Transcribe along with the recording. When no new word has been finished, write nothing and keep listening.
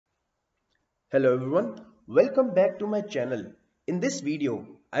Hello everyone, welcome back to my channel. In this video,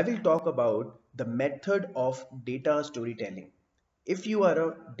 I will talk about the method of data storytelling. If you are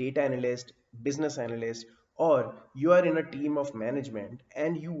a data analyst, business analyst, or you are in a team of management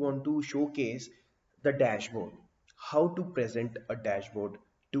and you want to showcase the dashboard, how to present a dashboard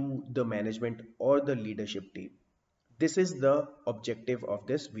to the management or the leadership team. This is the objective of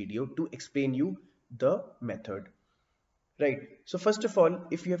this video to explain you the method. Right. So first of all,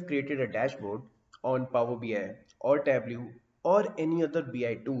 if you have created a dashboard on Power BI or Tableau or any other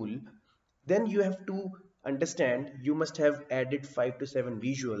BI tool, then you have to understand you must have added 5 to 7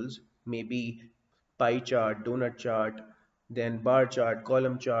 visuals, maybe pie chart, donut chart, then bar chart,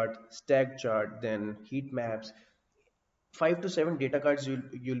 column chart, stack chart, then heat maps. 5 to 7 data cards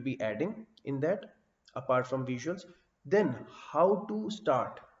you'll be adding in that apart from visuals. Then how to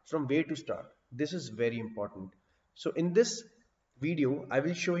start, from where to start, this is very important. So in this video I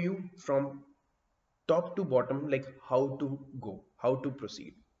will show you from top to bottom, like how to go, how to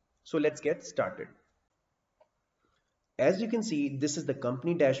proceed. So let's get started. As you can see, this is the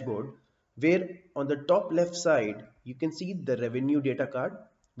company dashboard where on the top left side you can see the revenue data card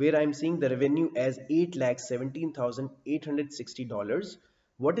where I'm seeing the revenue as $8,17,860.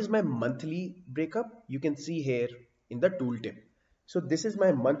 What is my monthly breakup? You can see here in the tooltip. So this is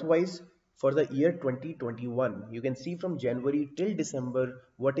my month wise for the year 2021. You can see from January till December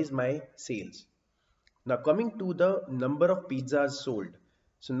what is my sales. Now coming to the number of pizzas sold.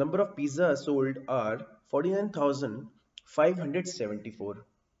 So number of pizzas sold are 49,574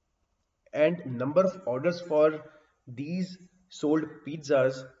 and number of orders for these sold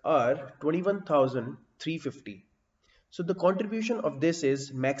pizzas are 21,350. So the contribution of this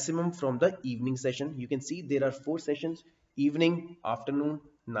is maximum from the evening session. You can see there are 4 sessions: evening, afternoon,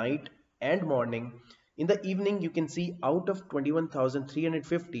 night and morning. In the evening you can see out of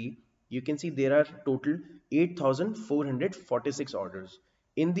 21,350, you can see there are total 8,446 orders.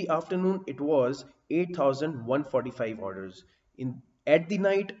 In the afternoon it was 8,145 orders. In at the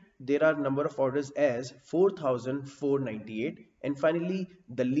night there are number of orders as 4,498, and finally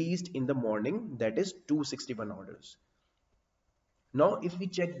the least in the morning, that is 261 orders. Now if we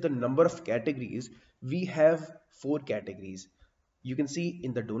check the number of categories, we have 4 categories. You can see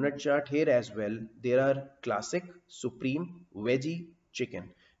in the donut chart here as well, there are classic, supreme, veggie,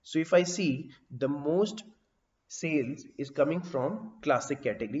 chicken. So if I see, the most sales is coming from classic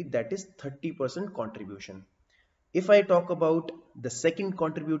category, that is 30% contribution. If I talk about the second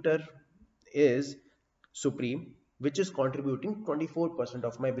contributor is supreme, which is contributing 24%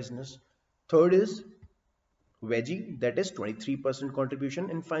 of my business. Third is veggie, that is 23% contribution,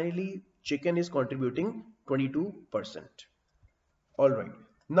 and finally chicken is contributing 22%. All right,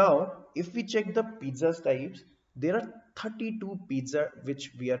 now if we check the pizza types, there are 32 pizza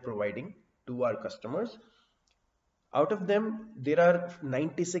which we are providing to our customers. Out of them there are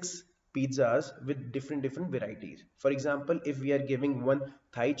 96 pizzas with different varieties. For example, if we are giving one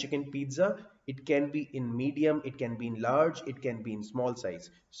Thai chicken pizza, it can be in medium, it can be in large, it can be in small size.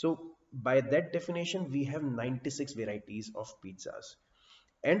 So by that definition we have 96 varieties of pizzas,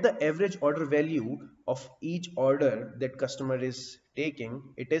 and the average order value of each order that customer is taking,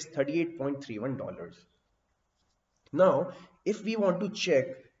 it is $38.31. Now if we want to check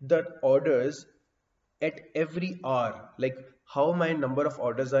the orders at every hour, like how my number of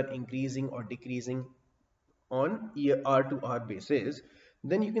orders are increasing or decreasing on hour to hour basis,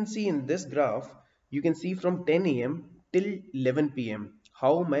 then you can see in this graph, you can see from 10 a.m. till 11 p.m.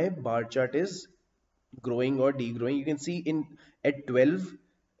 how my bar chart is growing or degrowing. You can see in at 12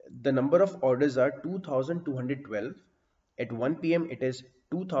 the number of orders are 2212, at 1 p.m. it is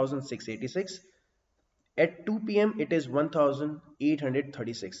 2686, at 2 p.m. it is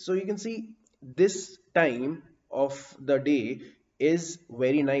 1836. So you can see this time of the day is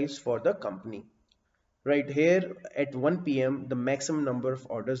very nice for the company. Right here at 1 p.m. the maximum number of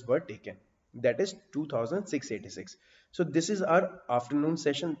orders were taken, that is 2686. So this is our afternoon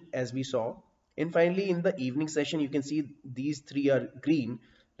session as we saw. And finally in the evening session you can see these three are green,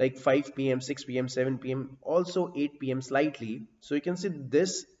 like 5 p.m., 6 p.m., 7 p.m., also 8 p.m. slightly. So you can see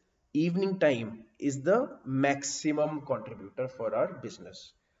this evening time is the maximum contributor for our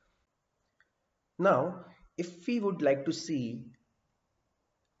business. Now if we would like to see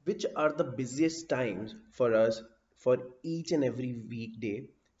which are the busiest times for us for each and every weekday,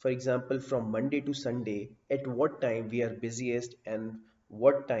 for example from Monday to Sunday, at what time we are busiest and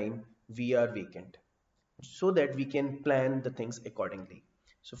what time we are vacant, so that we can plan the things accordingly.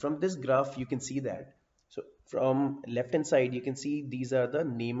 So from this graph you can see that. So from left hand side you can see these are the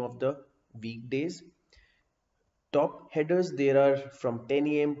name of the weekdays. Top headers there are from 10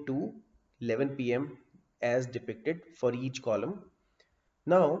 a.m. to 11 p.m. as depicted for each column.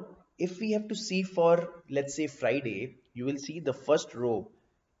 Now, if we have to see for, let's say, Friday, you will see the first row.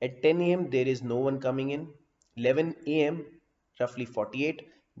 At 10 a.m. there is no one coming in. 11 a.m. roughly 48.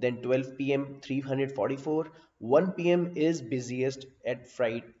 Then 12 p.m. 344. 1 p.m. is busiest at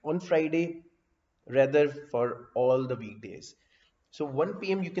Friday on Friday, rather for all the weekdays. So 1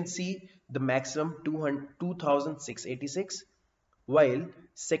 p.m. you can see the maximum 2,686, while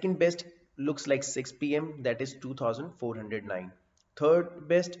second best looks like 6 p.m. that is 2,409. Third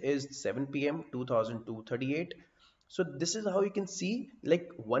best is 7 p.m. 2,238. So this is how you can see,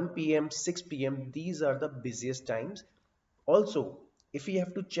 like 1 p.m., 6 p.m. these are the busiest times. Also, if we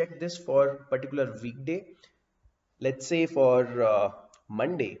have to check this for particular weekday, let's say for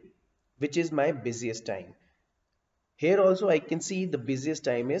Monday, which is my busiest time. Here also I can see the busiest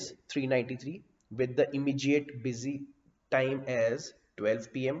time is 393 with the immediate busy time as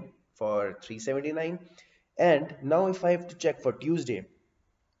 12 p.m. for 379. And now if I have to check for Tuesday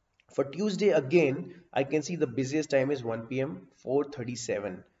again, I can see the busiest time is 1 p.m.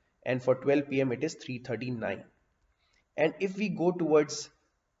 437, and for 12 p.m. it is 339. And if we go towards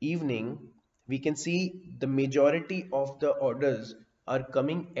evening, we can see the majority of the orders are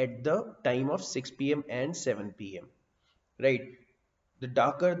coming at the time of 6 p.m. and 7 p.m. Right? The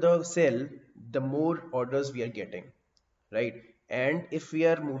darker the cell, the more orders we are getting, right? And if we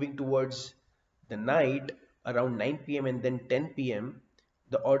are moving towards the night around 9 p.m. and then 10 p.m.,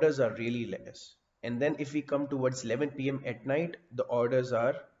 the orders are really less. And then if we come towards 11 p.m. at night, the orders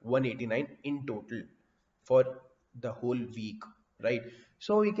are 189 in total for the whole week, right?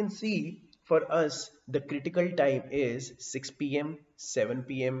 So we can see for us the critical time is 6 p.m., 7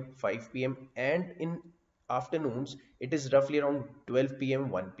 p.m., 5 p.m., and in afternoons it is roughly around 12 p.m.,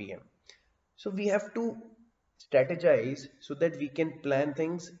 1 p.m. So we have to strategize so that we can plan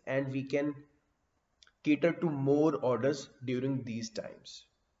things and we can cater to more orders during these times.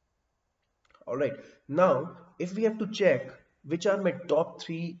 All right. Now, if we have to check which are my top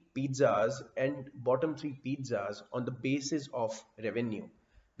three pizzas and bottom three pizzas on the basis of revenue,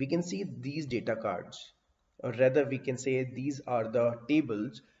 we can see these data cards, or rather, we can say these are the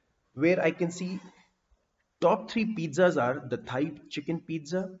tables where I can see top three pizzas are the Thai chicken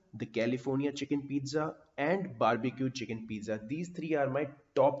pizza, the California chicken pizza, and barbecue chicken pizza. These three are my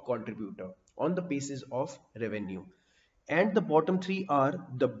top contributor on the basis of revenue. And the bottom three are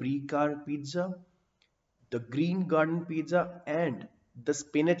the Brie Car pizza, the Green Garden pizza, and the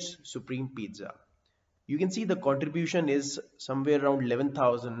Spinach Supreme pizza. You can see the contribution is somewhere around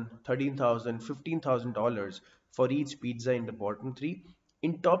 11,000, 13,000, $15,000 for each pizza in the bottom three.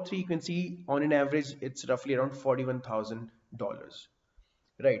 In top three, you can see on an average, it's roughly around $41,000.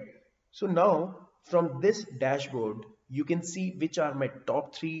 Right. So now from this dashboard, you can see which are my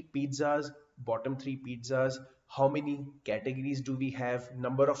top three pizzas, bottom three pizzas, how many categories do we have,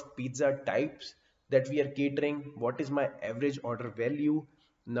 number of pizza types that we are catering, what is my average order value,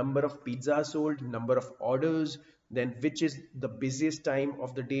 number of pizzas sold, number of orders, then which is the busiest time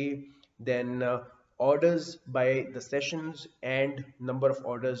of the day, then orders by the sessions and number of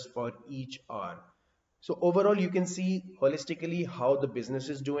orders for each hour. So overall, you can see holistically how the business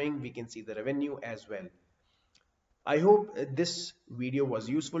is doing. We can see the revenue as well. I hope this video was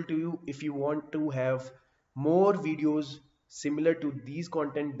useful to you. If you want to have more videos similar to these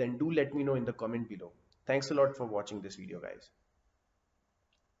content, then do let me know in the comment below. Thanks a lot for watching this video, guys.